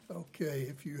Okay,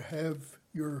 if you have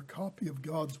your copy of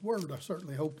God's Word, I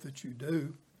certainly hope that you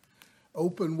do.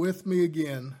 Open with me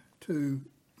again to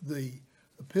the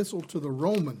Epistle to the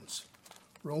Romans,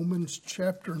 Romans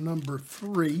chapter number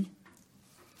 3.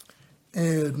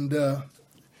 And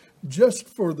just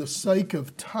for the sake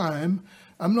of time,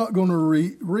 I'm not going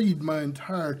to read my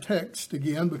entire text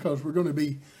again because we're going to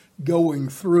be going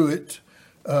through it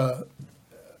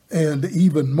and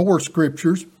even more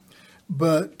scriptures.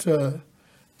 But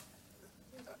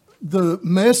the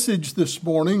message this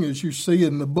morning, as you see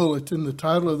in the bulletin, the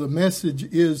title of the message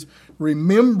is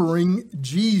Remembering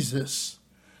Jesus,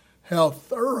 How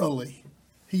Thoroughly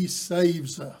He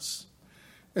Saves Us.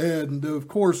 And of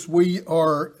course, we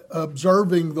are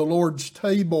observing the Lord's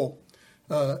table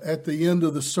at the end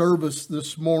of the service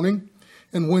this morning.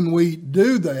 And when we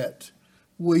do that,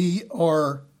 we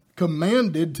are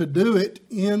commanded to do it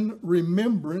in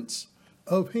remembrance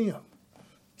of Him.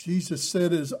 Jesus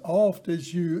said, as oft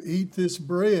as you eat this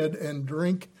bread and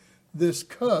drink this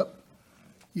cup,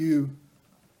 you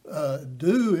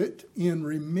do it in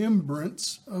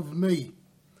remembrance of me.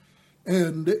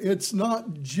 And it's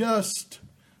not just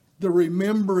the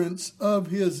remembrance of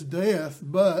His death,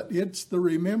 but it's the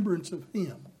remembrance of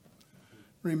Him.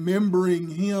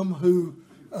 Remembering Him who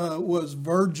was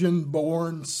virgin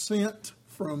born, sent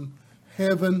from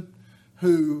heaven,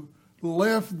 who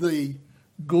left the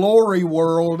glory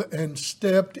world and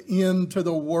stepped into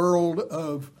the world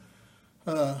of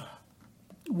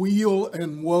weal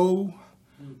and woe,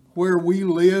 where we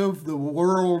live, the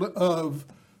world of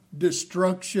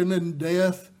destruction and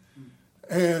death.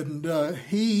 And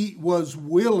He was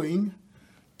willing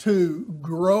to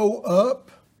grow up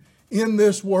in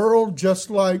this world just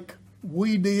like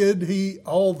we did.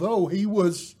 Although He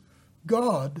was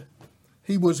God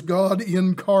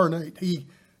incarnate. He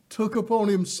took upon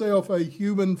Himself a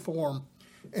human form,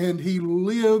 and He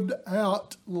lived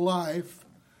out life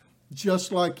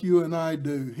just like you and I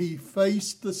do. He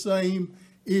faced the same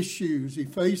issues. He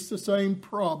faced the same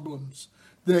problems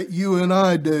that you and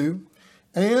I do.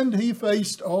 And He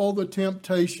faced all the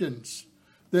temptations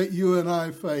that you and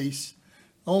I face.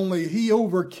 Only He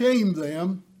overcame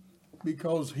them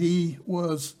because He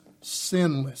was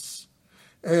sinless.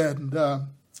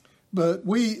 But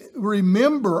we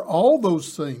remember all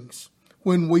those things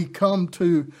when we come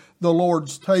to the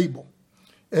Lord's table.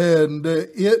 And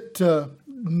it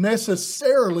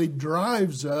necessarily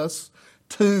drives us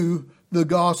to the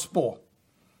gospel.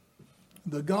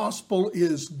 The gospel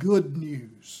is good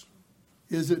news,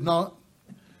 is it not?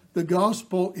 The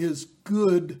gospel is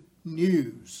good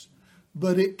news,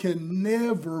 but it can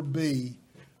never be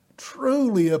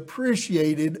truly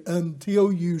appreciated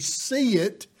until you see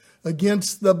it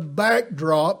against the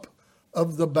backdrop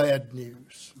of the bad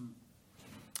news.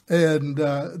 And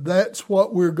that's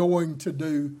what we're going to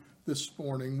do this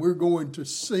morning. We're going to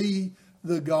see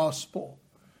the gospel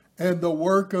and the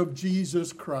work of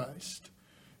Jesus Christ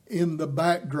in the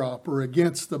backdrop or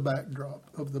against the backdrop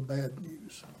of the bad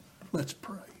news. Let's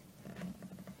pray.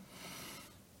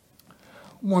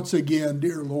 Once again,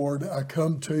 dear Lord, I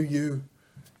come to you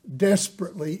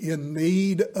desperately in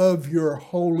need of your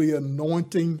holy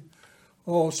anointing.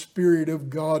 Oh, Spirit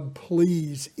of God,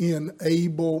 please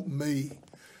enable me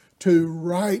to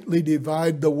rightly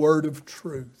divide the word of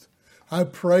truth. I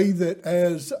pray that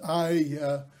as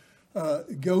I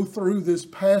go through this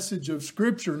passage of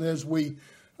Scripture and as we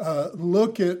as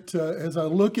I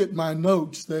look at my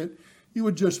notes, that you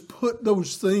would just put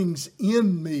those things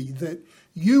in me that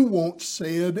you want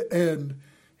said and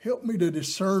help me to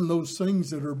discern those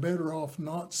things that are better off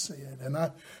not said. And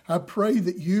I pray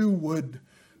that you would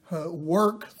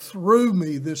work through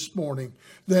me this morning,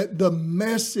 that the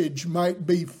message might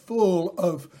be full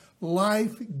of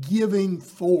life-giving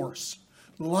force,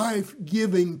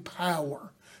 life-giving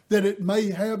power, that it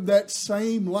may have that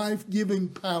same life-giving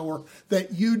power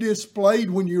that you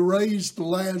displayed when you raised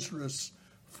Lazarus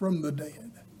from the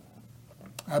dead.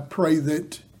 I pray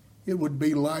that it would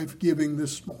be life-giving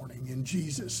this morning. In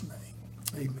Jesus' name,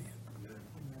 amen.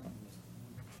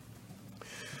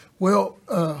 Well,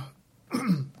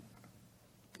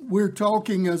 we're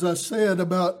talking, as I said,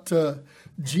 about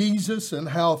Jesus and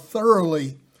how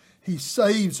thoroughly He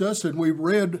saves us. And we've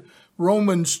read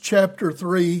Romans chapter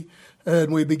 3,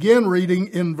 and we began reading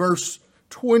in verse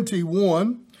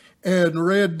 21 and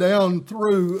read down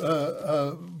through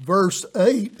verse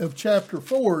 8 of chapter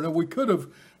 4. Now, we could have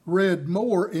read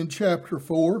more in chapter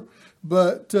 4,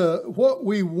 but what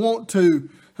we want to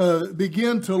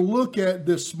begin to look at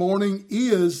this morning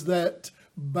is that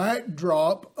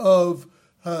backdrop of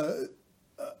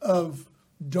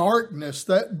darkness,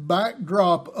 that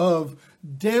backdrop of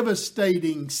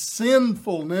devastating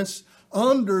sinfulness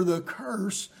under the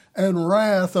curse and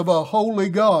wrath of a holy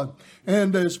God.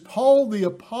 And as Paul the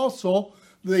Apostle,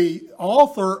 the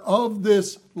author of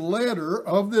this letter,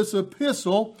 of this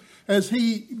epistle, as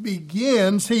he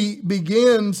begins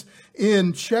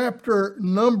in chapter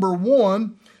number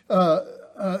 1.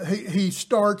 He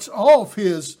starts off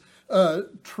his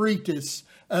treatise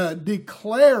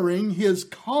declaring his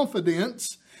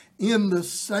confidence in the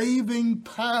saving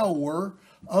power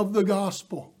of the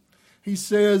gospel. He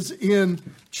says in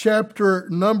chapter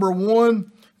number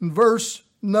 1, verse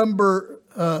number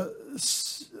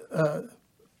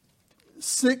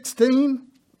 16,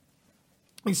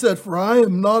 he said, "For I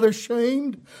am not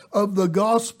ashamed of the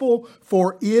gospel,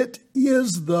 for it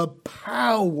is the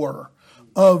power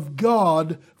of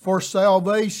God for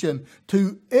salvation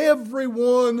to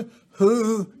everyone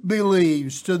who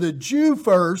believes, to the Jew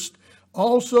first,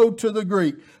 also to the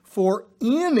Greek. For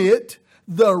in it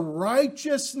the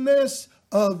righteousness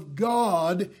of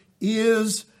God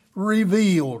is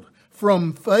revealed,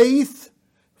 from faith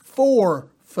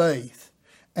for faith.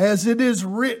 As it is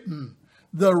written,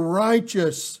 the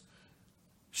righteous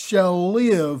shall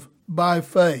live by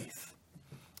faith."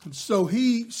 And so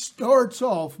he starts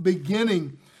off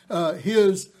beginning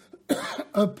his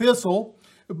epistle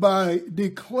by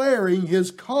declaring his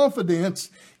confidence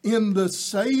in the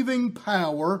saving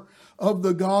power of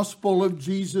the gospel of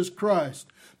Jesus Christ.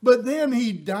 But then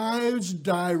he dives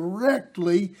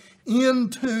directly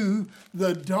into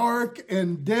the dark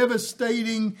and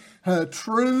devastating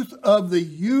truth of the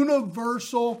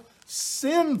universal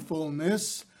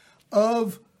sinfulness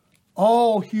of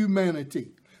all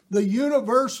humanity. The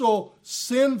universal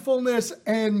sinfulness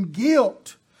and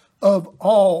guilt of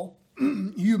all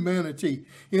humanity.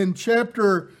 In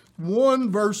chapter 1,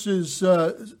 verses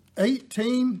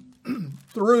 18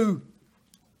 through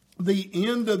the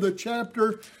end of the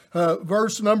chapter,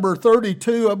 verse number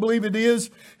 32, I believe it is,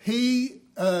 he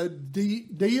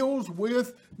deals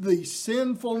with the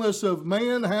sinfulness of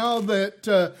man, how that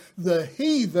the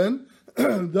heathen,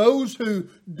 those who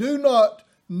do not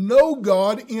know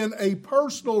God in a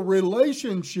personal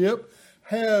relationship,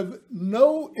 have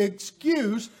no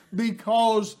excuse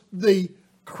because the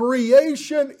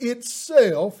creation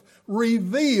itself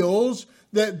reveals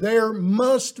that there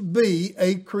must be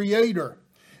a creator.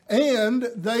 And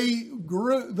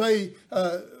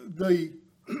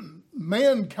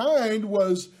mankind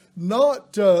was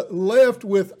not left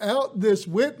without this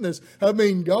witness. I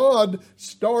mean, God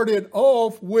started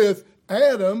off with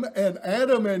Adam, and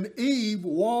Adam and Eve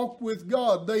walked with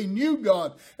God. They knew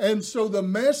God. And so the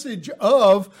message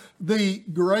of the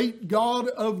great God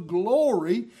of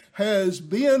glory has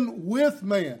been with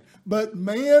man. But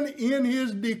man, in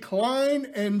his decline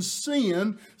and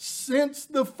sin since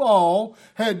the fall,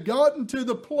 had gotten to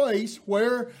the place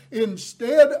where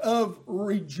instead of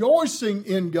rejoicing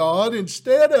in God,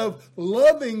 instead of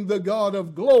loving the God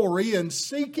of glory and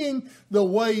seeking the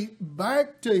way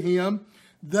back to Him,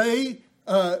 they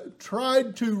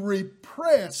tried to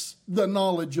repress the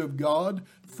knowledge of God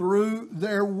through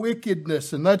their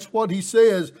wickedness. And that's what he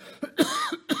says,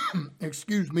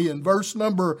 in verse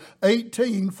number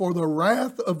 18, "For the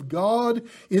wrath of God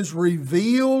is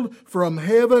revealed from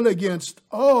heaven against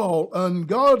all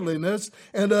ungodliness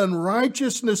and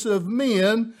unrighteousness of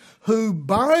men, who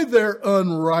by their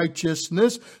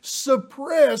unrighteousness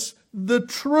suppress the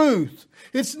truth."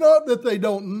 It's not that they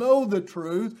don't know the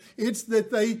truth, it's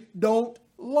that they don't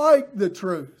like the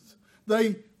truth.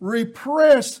 They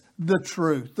repress the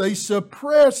truth. They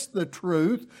suppress the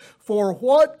truth, for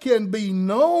what can be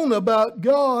known about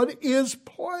God is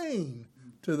plain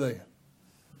to them.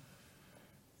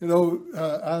 You know,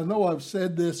 I know I've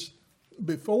said this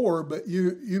before, but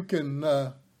you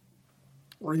can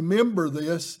remember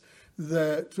this,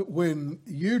 that when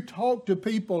you talk to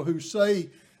people who say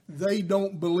they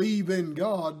don't believe in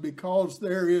God because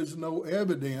there is no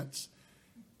evidence,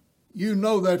 you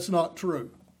know that's not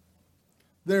true.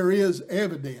 There is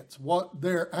evidence. What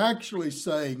they're actually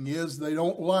saying is they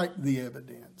don't like the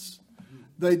evidence.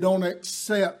 They don't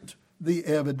accept the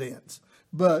evidence.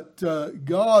 But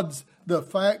the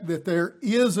fact that there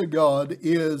is a God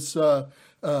is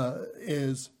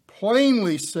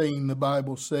plainly seen, the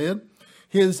Bible said.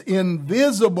 His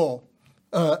invisible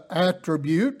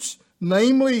attributes,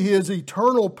 namely His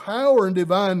eternal power and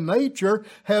divine nature,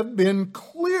 have been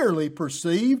clearly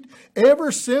perceived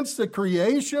ever since the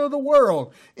creation of the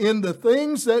world in the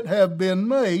things that have been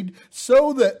made,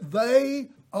 so that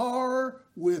they are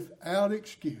without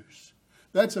excuse.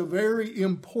 That's a very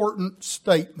important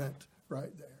statement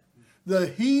right there. The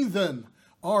heathen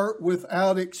are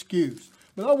without excuse.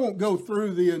 But I won't go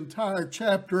through the entire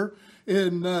chapter.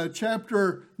 In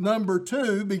chapter number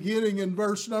 2, beginning in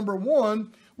verse number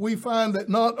 1, we find that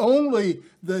not only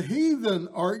the heathen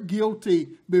are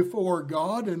guilty before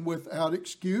God and without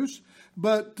excuse,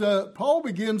 but Paul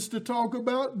begins to talk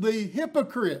about the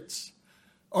hypocrites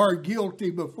are guilty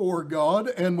before God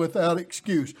and without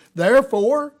excuse.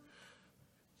 Therefore,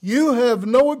 you have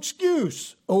no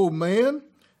excuse, O man,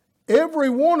 every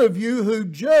one of you who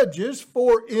judges,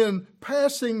 for in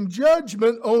passing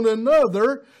judgment on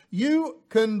another, you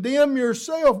condemn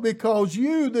yourself, because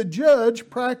you, the judge,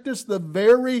 practice the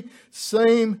very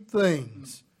same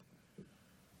things.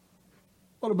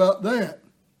 What about that?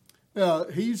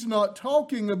 He's not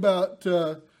talking about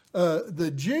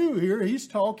the Jew here. He's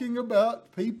talking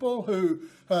about people who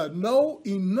know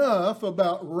enough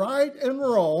about right and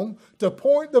wrong to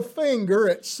point the finger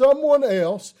at someone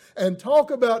else and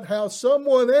talk about how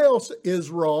someone else is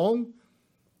wrong,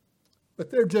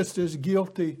 but they're just as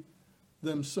guilty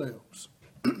themselves.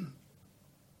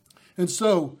 And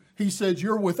so he says,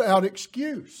 you're without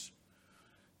excuse.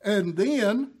 And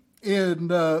then in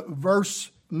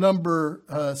verse number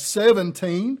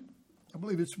 17, I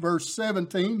believe it's verse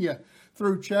 17,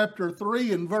 through chapter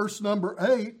 3 and verse number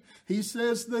 8, he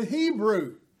says the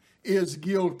Hebrew is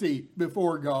guilty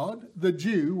before God. The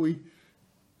Jew, we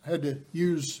had to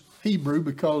use Hebrew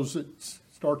because it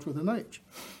starts with an H.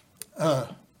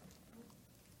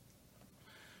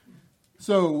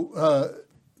 So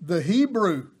the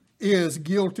Hebrew is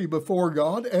guilty before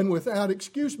God and without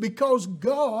excuse, because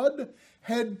God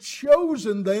had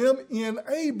chosen them in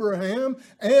Abraham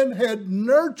and had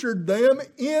nurtured them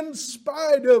in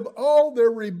spite of all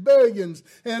their rebellions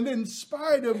and in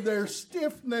spite of their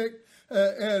stiff-necked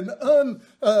and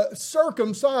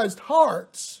uncircumcised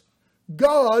hearts.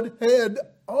 God had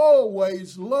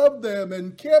always loved them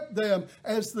and kept them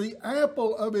as the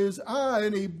apple of his eye,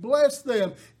 and he blessed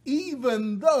them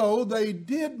even though they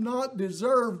did not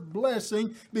deserve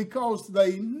blessing, because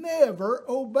they never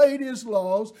obeyed his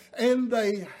laws, and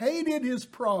they hated his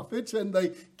prophets, and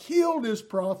they killed his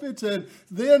prophets. And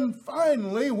then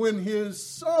finally, when his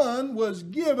son was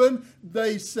given,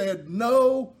 they said,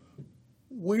 no,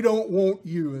 we don't want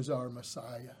you as our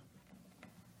Messiah.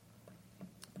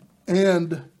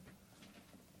 And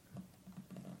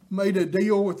made a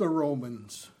deal with the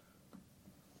Romans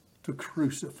to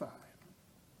crucify him.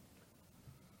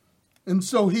 And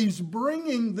so he's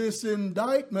bringing this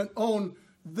indictment on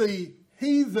the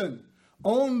heathen,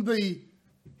 on the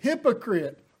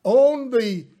hypocrite, on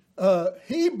the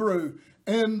Hebrew.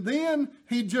 And then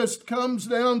he just comes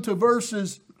down to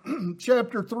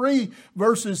chapter 3,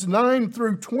 verses 9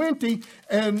 through 20,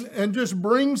 and just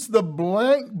brings the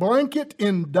blanket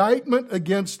indictment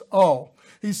against all.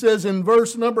 He says in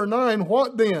verse number 9,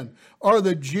 what then? Are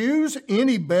the Jews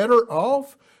any better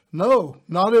off? No,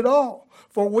 not at all.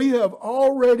 For we have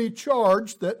already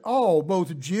charged that all,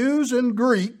 both Jews and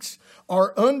Greeks,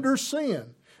 are under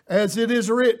sin. As it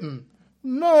is written,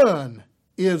 none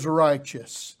is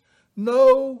righteous.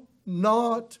 No,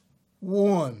 not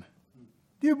one.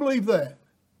 Do you believe that?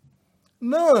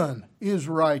 None is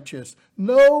righteous.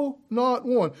 No, not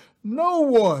one. No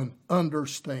one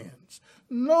understands.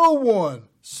 No one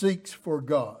seeks for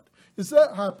God. Is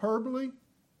that hyperbole?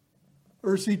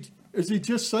 Or is he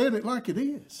just saying it like it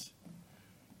is?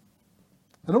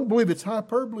 I don't believe it's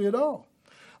hyperbole at all.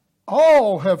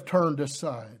 All have turned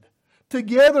aside.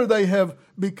 Together they have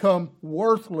become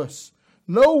worthless.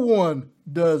 No one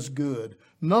does good,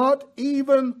 not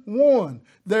even one.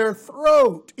 Their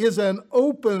throat is an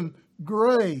open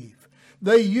grave.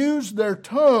 They use their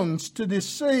tongues to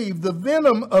deceive. The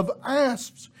venom of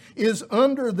asps is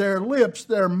under their lips.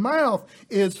 Their mouth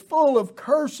is full of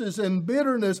curses and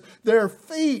bitterness. Their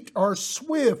feet are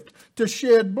swift to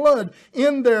shed blood.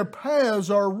 In their paths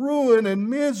are ruin and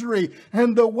misery,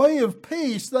 and the way of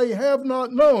peace they have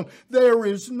not known. There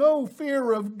is no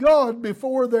fear of God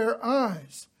before their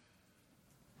eyes.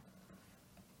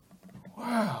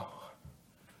 Wow.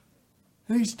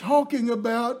 And he's talking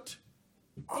about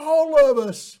all of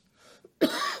us.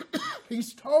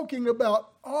 He's talking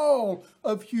about all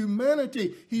of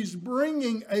humanity. He's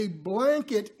bringing a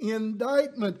blanket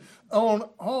indictment on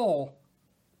all.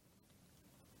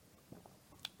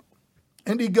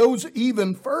 And he goes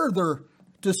even further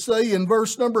to say in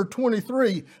verse number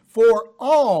 23, for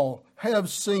all have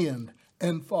sinned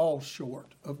and fall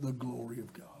short of the glory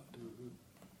of God.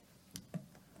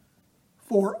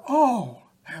 For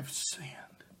all have sinned.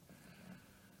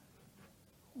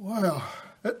 Wow,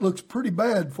 that looks pretty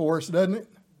bad for us, doesn't it?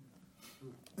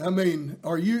 I mean,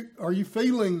 are you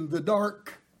feeling the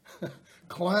dark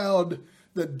cloud,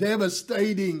 the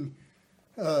devastating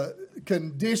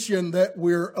condition that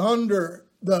we're under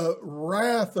the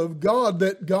wrath of God,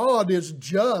 that God is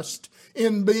just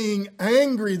in being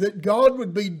angry, that God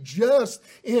would be just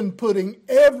in putting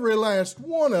every last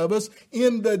one of us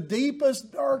in the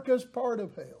deepest, darkest part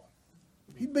of hell.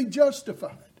 He'd be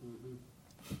justified.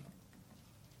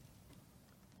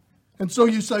 And so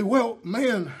you say, well,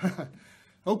 man,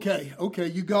 okay,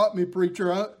 you got me,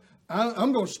 preacher.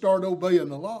 I'm going to start obeying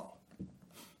the law.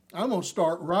 I'm going to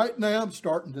start right now. I'm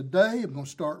starting today. I'm going to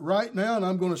start right now, and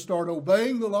I'm going to start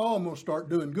obeying the law. I'm going to start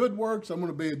doing good works. I'm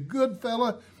going to be a good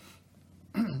fella.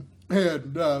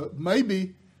 And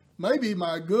maybe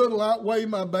my good will outweigh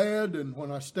my bad, and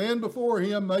when I stand before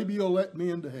Him, maybe He'll let me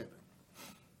into heaven.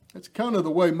 That's kind of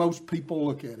the way most people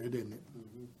look at it, isn't it?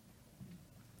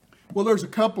 Well, there's a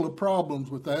couple of problems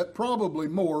with that, probably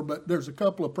more, but there's a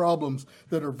couple of problems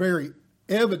that are very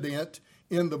evident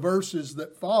in the verses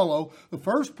that follow. The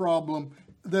first problem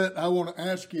that I want to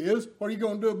ask you is, what are you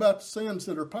going to do about the sins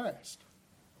that are past?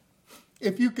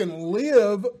 If you can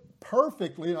live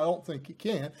perfectly, and I don't think you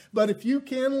can, but if you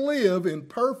can live in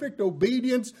perfect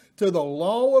obedience to the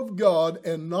law of God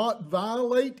and not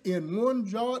violate in one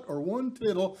jot or one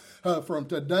tittle from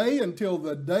today until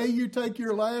the day you take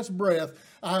your last breath,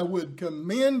 I would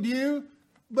commend you,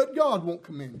 but God won't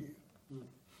commend you.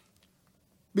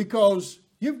 Because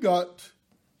you've got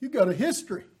a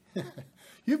history.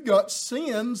 You've got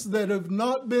sins that have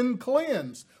not been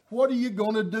cleansed. What are you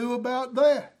going to do about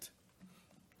that?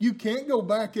 You can't go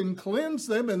back and cleanse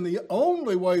them, and the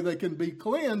only way they can be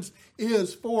cleansed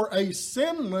is for a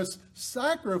sinless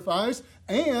sacrifice.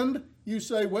 And you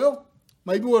say, well,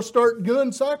 maybe we'll start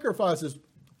doing sacrifices. The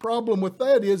problem with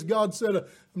that is God said, I'm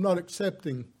not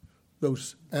accepting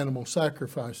those animal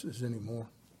sacrifices anymore.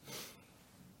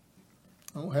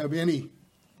 I don't have any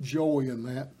joy in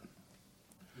that.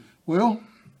 Well,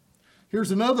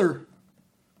 here's another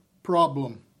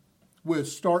problem with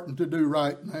starting to do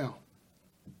right now.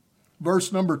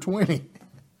 Verse number 20.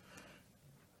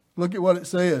 Look at what it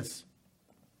says.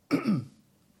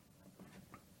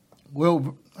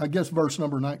 Well, I guess verse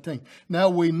number 19. Now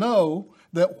we know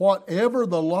that whatever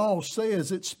the law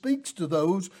says, it speaks to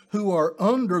those who are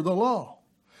under the law,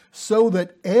 so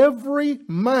that every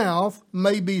mouth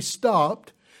may be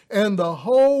stopped and the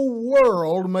whole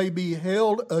world may be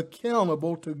held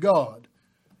accountable to God.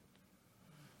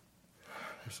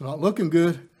 It's not looking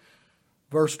good.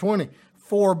 Verse 20.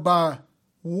 For by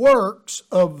works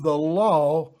of the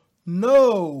law,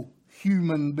 no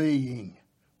human being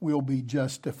will be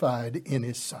justified in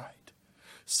His sight,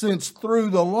 since through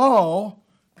the law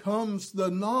comes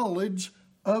the knowledge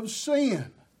of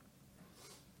sin.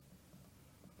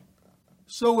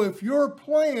 So if your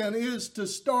plan is to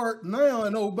start now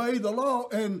and obey the law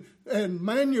and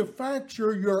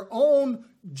manufacture your own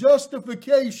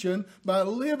justification by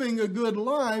living a good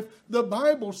life, the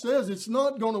Bible says it's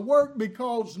not going to work,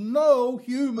 because no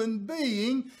human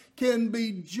being can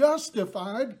be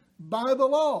justified by the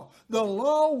law. The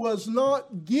law was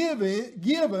not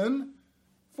given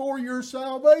for your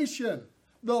salvation.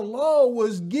 The law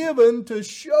was given to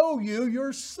show you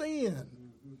your sin.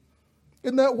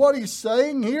 Isn't that what he's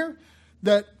saying here?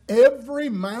 That every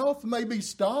mouth may be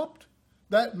stopped?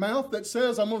 That mouth that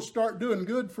says, I'm going to start doing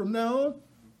good from now on?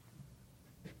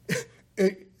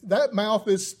 That mouth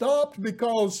is stopped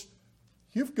because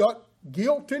you've got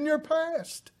guilt in your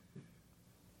past.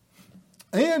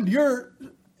 And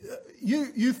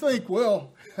you think,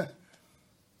 well,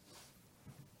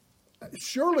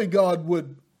 surely God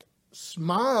would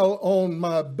smile on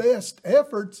my best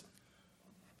efforts.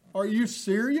 Are you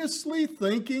seriously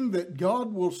thinking that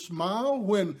God will smile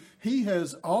when He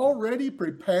has already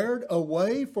prepared a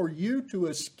way for you to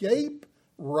escape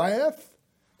wrath,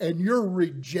 and you're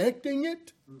rejecting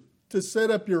it to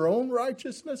set up your own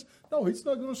righteousness? No, He's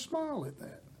not going to smile at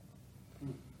that.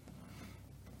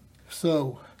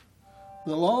 So,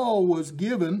 the law was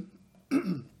given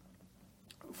to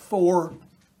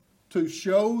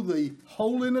show the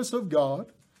holiness of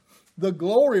God, the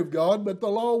glory of God, but the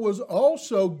law was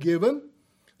also given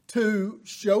to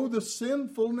show the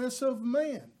sinfulness of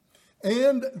man.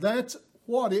 And that's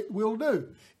what it will do.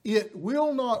 It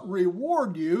will not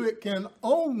reward you. It can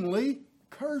only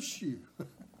curse you.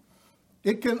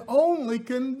 It can only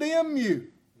condemn you.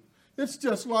 It's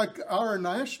just like our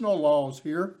national laws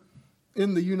here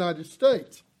in the United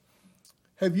States.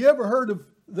 Have you ever heard of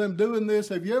them doing this?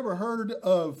 Have you ever heard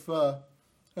of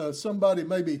somebody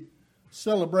maybe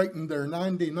celebrating their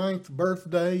 99th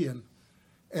birthday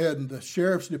and the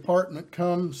sheriff's department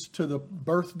comes to the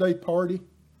birthday party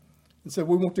and said,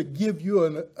 we want to give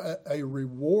you a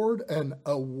reward, an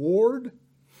award?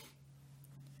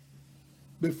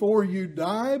 before you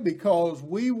die because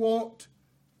we want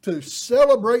to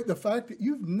celebrate the fact that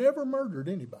you've never murdered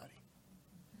anybody.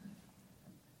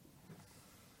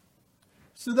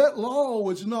 So that law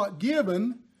was not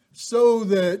given so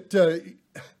that, to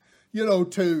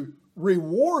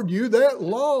reward you. That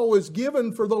law was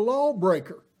given for the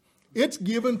lawbreaker. It's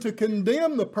given to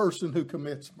condemn the person who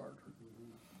commits murder.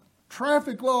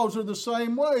 Traffic laws are the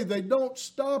same way. They don't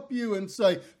stop you and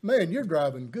say, man, you're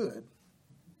driving good.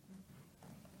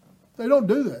 They don't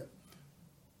do that.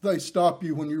 They stop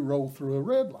you when you roll through a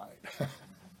red light.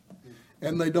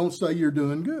 And they don't say you're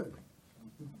doing good.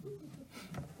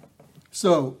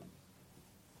 So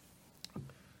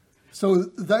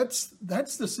that's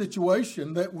the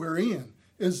situation that we're in.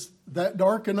 Is that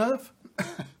dark enough?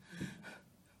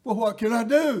 Well, what can I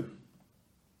do?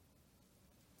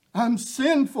 I'm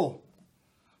sinful.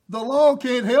 The law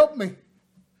can't help me.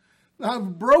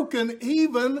 I've broken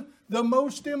even the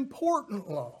most important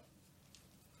law.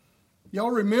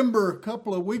 Y'all remember a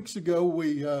couple of weeks ago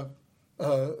we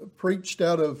preached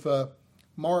out of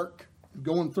Mark,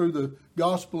 going through the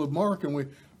Gospel of Mark, and we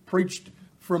preached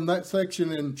from that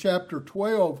section in chapter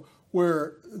 12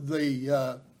 where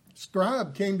the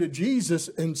scribe came to Jesus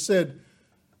and said,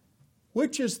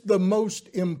 which is the most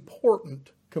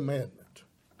important commandment?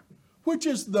 Which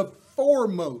is the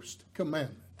foremost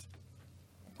commandment?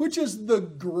 Which is the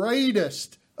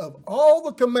greatest of all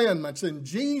the commandments? And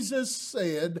Jesus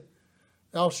said,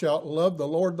 thou shalt love the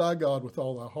Lord thy God with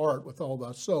all thy heart, with all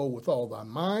thy soul, with all thy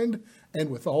mind, and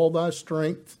with all thy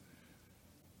strength,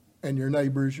 and your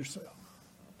neighbor is yourself.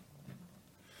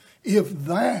 If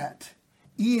that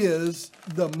is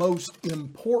the most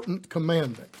important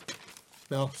commandment,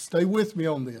 now stay with me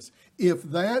on this. If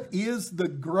that is the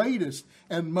greatest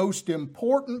and most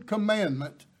important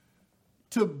commandment,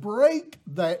 to break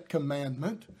that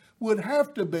commandment would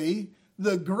have to be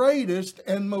the greatest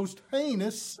and most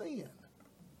heinous sin.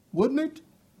 Wouldn't it?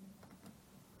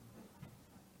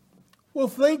 Well,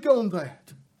 think on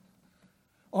that.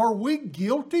 Are we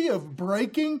guilty of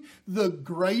breaking the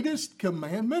greatest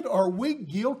commandment? Are we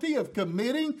guilty of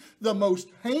committing the most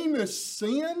heinous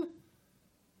sin?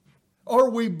 Are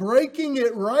we breaking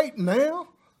it right now?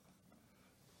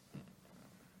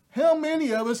 How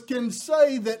many of us can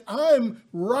say that I'm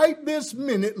right this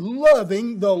minute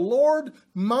loving the Lord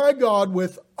my God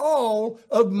with all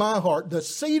of my heart? The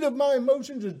seat of my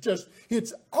emotions is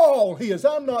it's all His.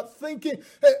 I'm not thinking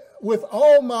with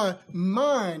all my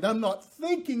mind. I'm not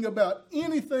thinking about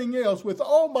anything else. With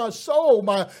all my soul,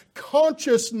 my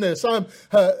consciousness,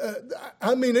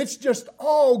 it's just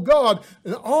all God.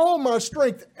 And all my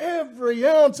strength, every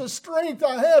ounce of strength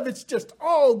I have, it's just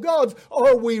all God's.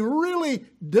 Are we really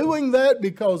doing that?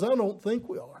 Because I don't think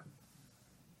we are.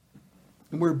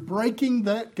 And we're breaking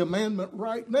that commandment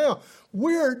right now.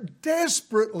 We're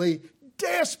desperately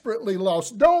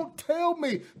lost. Don't tell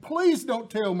me, please don't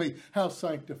tell me how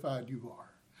sanctified you are.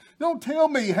 Don't tell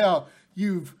me how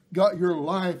you've got your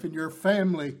life and your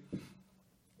family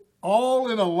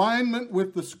all in alignment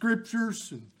with the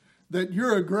Scriptures, and that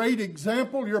you're a great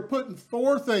example. You're putting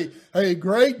forth a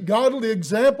great godly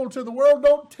example to the world.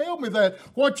 Don't tell me that.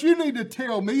 What you need to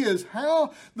tell me is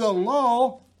how the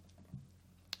law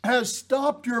has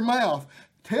stopped your mouth.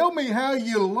 Tell me how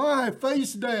you lie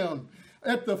face down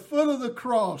at the foot of the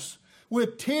cross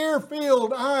with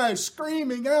tear-filled eyes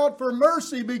screaming out for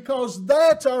mercy, because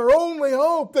that's our only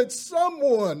hope, that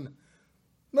someone,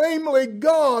 namely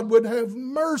God, would have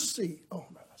mercy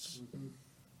on us.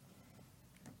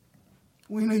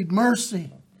 We need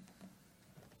mercy.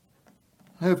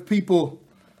 I have people,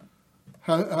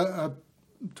 I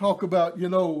talk about,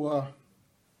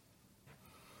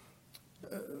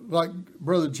 like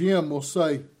Brother Jim will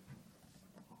say,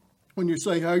 when you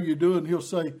say, how you doing? He'll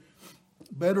say,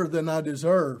 better than I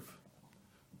deserve.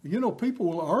 People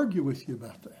will argue with you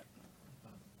about that.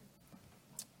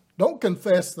 Don't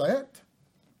confess that.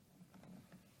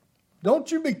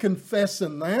 Don't you be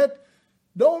confessing that.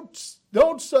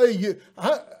 Don't say you.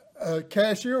 A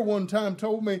cashier one time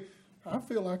told me, I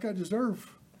feel like I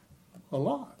deserve a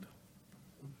lot.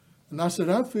 And I said,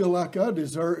 I feel like I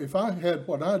deserve, if I had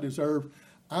what I deserve,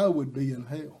 I would be in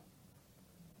hell.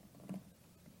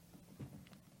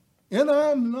 And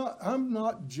I'm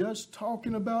not just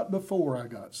talking about before I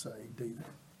got saved either.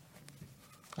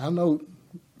 I know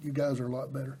you guys are a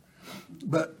lot better.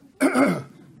 But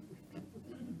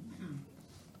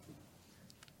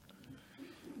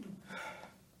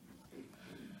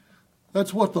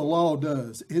that's what the law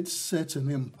does. It sets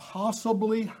an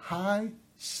impossibly high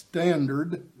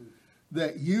standard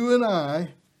that you and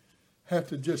I have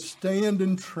to just stand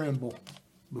and tremble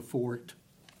before it.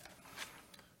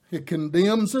 It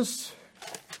condemns us.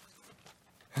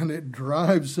 and it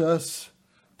drives us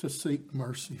to seek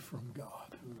mercy from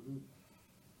God.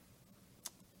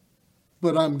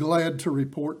 But I'm glad to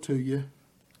report to you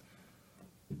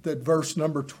that verse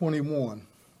number 21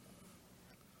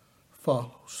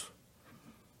 follows.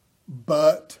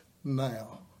 But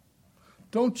now.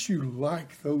 Don't you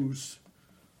like those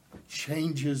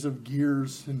changes of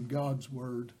gears in God's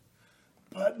Word?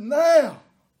 But now,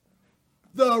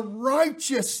 the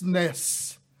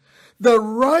righteousness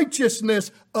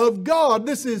of God.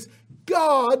 This is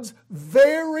God's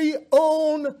very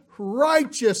own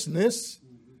righteousness,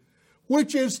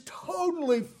 which is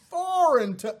totally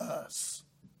foreign to us.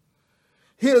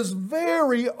 His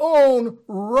very own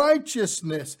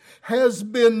righteousness has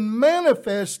been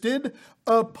manifested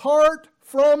apart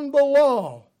from the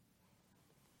law.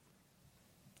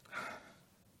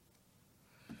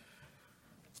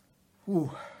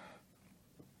 Ooh.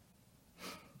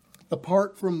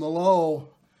 Apart from the law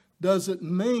doesn't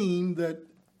mean that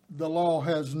the law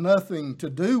has nothing to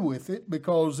do with it,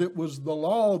 because it was the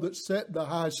law that set the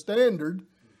high standard.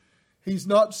 He's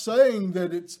not saying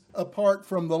that it's apart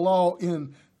from the law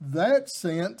in that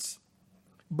sense,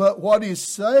 but what he's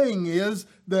saying is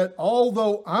that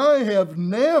although I have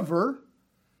never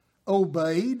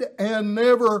obeyed and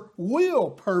never will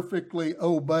perfectly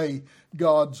obey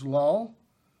God's law,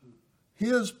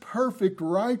 His perfect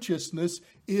righteousness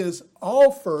is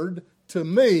offered to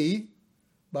me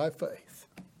by faith.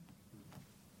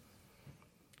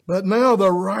 But now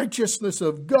the righteousness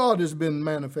of God has been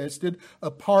manifested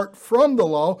apart from the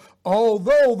law,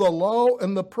 although the law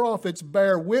and the prophets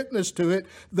bear witness to it,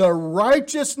 the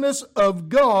righteousness of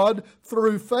God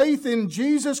through faith in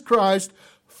Jesus Christ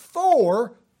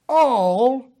for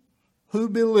all who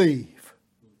believe.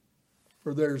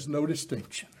 For there is no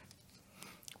distinction.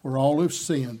 For all have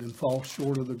sinned and fall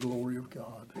short of the glory of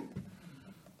God.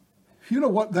 You know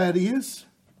what that is?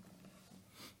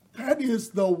 That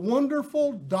is the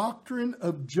wonderful doctrine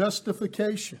of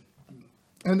justification.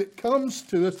 And it comes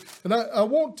to us, and I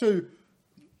want to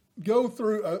go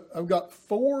through, I've got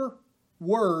 4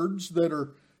 words that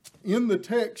are in the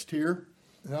text here,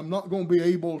 and I'm not going to be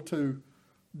able to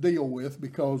deal with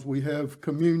because we have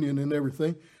communion and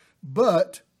everything.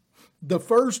 But the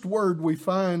first word we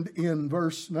find in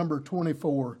verse number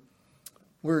 24,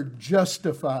 we're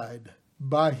justified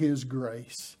by His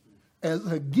grace as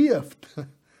a gift.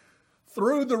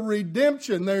 Through the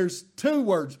redemption, there's 2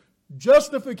 words,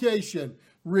 justification,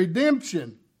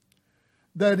 redemption,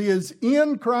 that is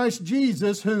in Christ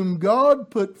Jesus, whom God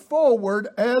put forward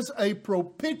as a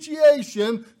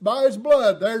propitiation by His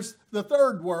blood. There's the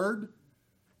 3rd word,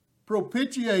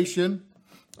 propitiation.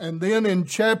 And then in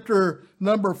chapter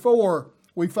number 4,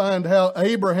 we find how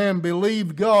Abraham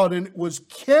believed God and it was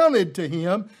counted to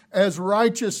him as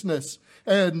righteousness.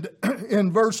 And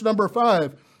in verse number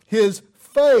 5, his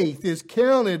faith is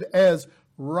counted as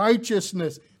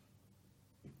righteousness.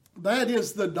 That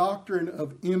is the doctrine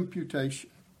of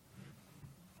imputation.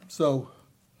 So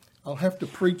I'll have to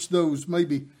preach those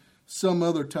maybe some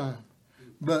other time.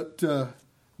 But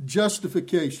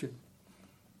justification.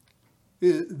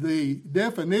 The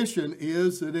definition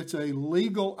is that it's a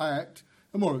legal act.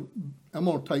 I'm going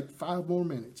to take 5 more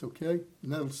minutes, okay?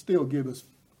 And that'll still give us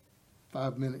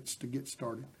 5 minutes to get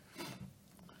started.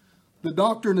 The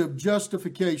doctrine of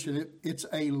justification, it's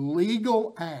a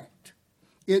legal act.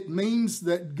 It means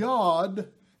that God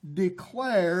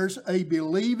declares a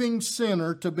believing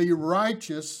sinner to be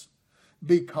righteous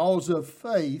because of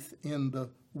faith in the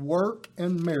work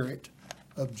and merit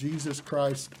of Jesus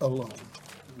Christ alone.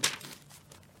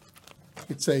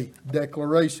 It's a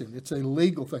declaration. It's a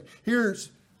legal thing.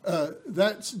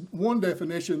 That's one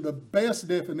definition. The best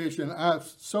definition I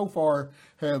so far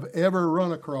have ever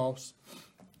run across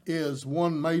is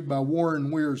one made by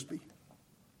Warren Wiersbe.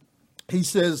 He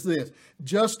says this: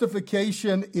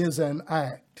 justification is an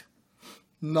act,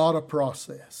 not a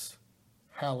process.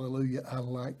 Hallelujah, I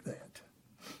like that.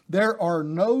 There are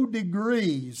no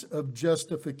degrees of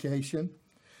justification.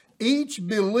 Each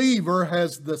believer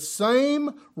has the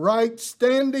same right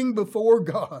standing before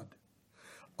God.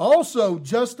 Also,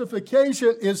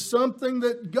 justification is something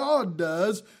that God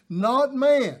does, not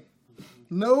man.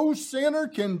 No sinner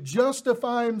can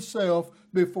justify himself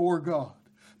before God.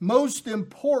 Most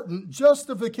important,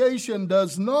 justification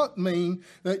does not mean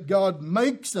that God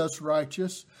makes us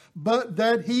righteous, but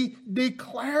that He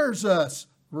declares us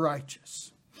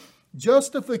righteous.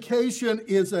 Justification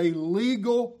is a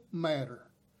legal matter.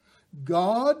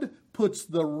 God puts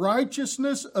the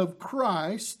righteousness of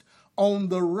Christ on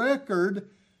the record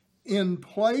in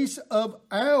place of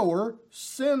our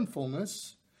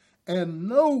sinfulness, and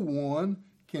no one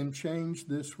can change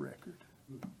this record.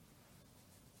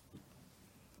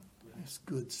 It's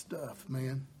good stuff,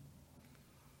 man.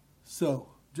 So,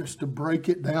 just to break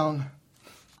it down,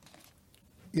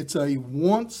 it's a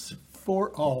once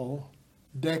for all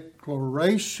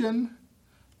declaration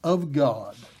of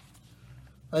God.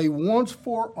 A once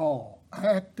for all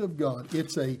act of God.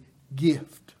 It's a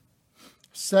gift.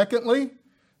 Secondly,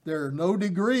 there are no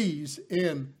degrees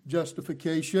in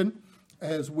justification,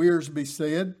 as Wiersbe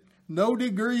said. No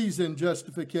degrees in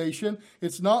justification.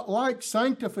 It's not like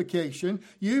sanctification.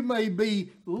 You may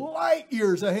be light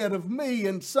years ahead of me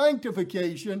in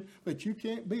sanctification, but you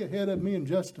can't be ahead of me in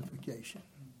justification.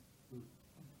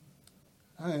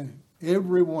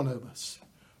 Every one of us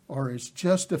are as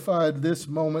justified this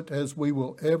moment as we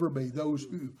will ever be, those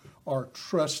who are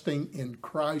trusting in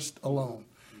Christ alone.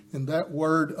 And that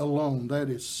word alone, that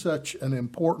is such an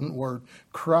important word,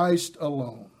 Christ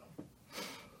alone.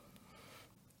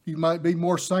 You might be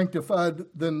more sanctified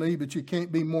than me, but you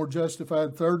can't be more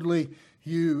justified. Thirdly,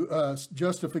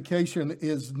 justification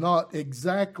is not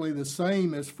exactly the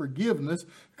same as forgiveness,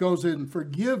 because in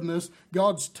forgiveness,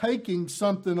 God's taking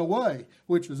something away,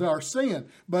 which is our sin.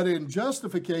 But in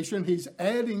justification, He's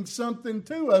adding something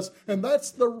to us, and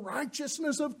that's the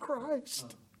righteousness of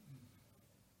Christ.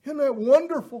 Isn't that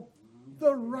wonderful?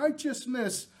 The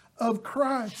righteousness of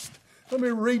Christ. Let me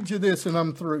read you this and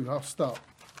I'm through. I'll stop.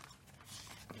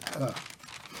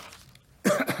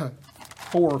 4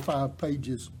 or 5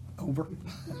 pages over.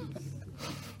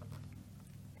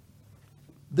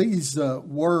 These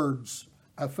words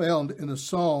I found in a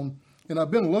song, and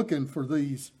I've been looking for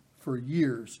these for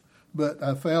years, but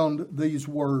I found these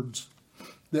words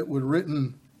that were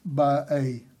written by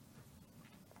a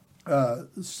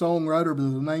songwriter by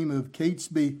the name of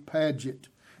Catesby Paget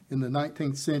in the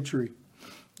 19th century.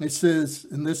 It says,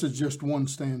 and this is just one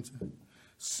stanza,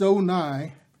 "So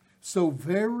nigh, so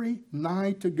very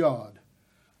nigh to God,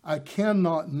 I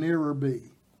cannot nearer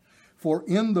be. For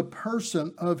in the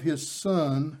person of His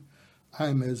Son,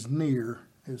 I'm as near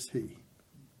as He.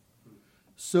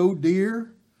 So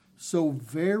dear, so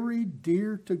very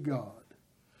dear to God,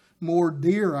 more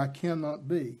dear I cannot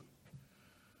be.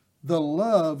 The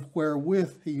love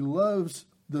wherewith He loves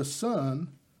the Son,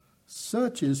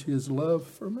 such is His love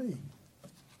for me."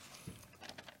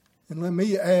 And let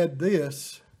me add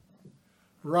this,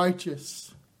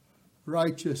 righteous,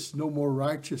 no more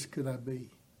righteous could I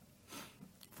be.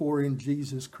 For in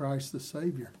Jesus Christ the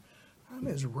Savior, I'm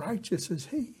as righteous as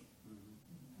He.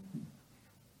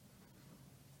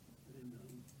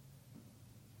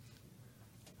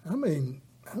 I mean,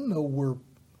 I know we're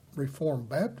Reformed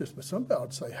Baptists, but somebody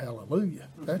would say hallelujah.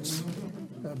 That's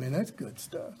good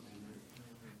stuff.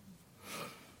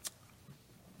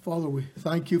 Father, we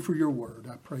thank You for Your word.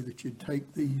 I pray that You'd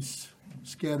take these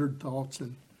scattered thoughts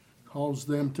and cause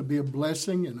them to be a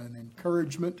blessing and an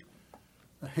encouragement,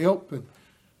 a help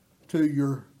to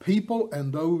Your people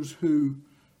and those who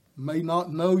may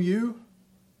not know You.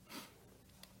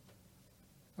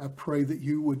 I pray that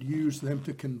You would use them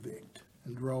to convict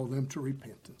and draw them to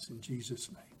repentance. In Jesus'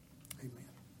 name.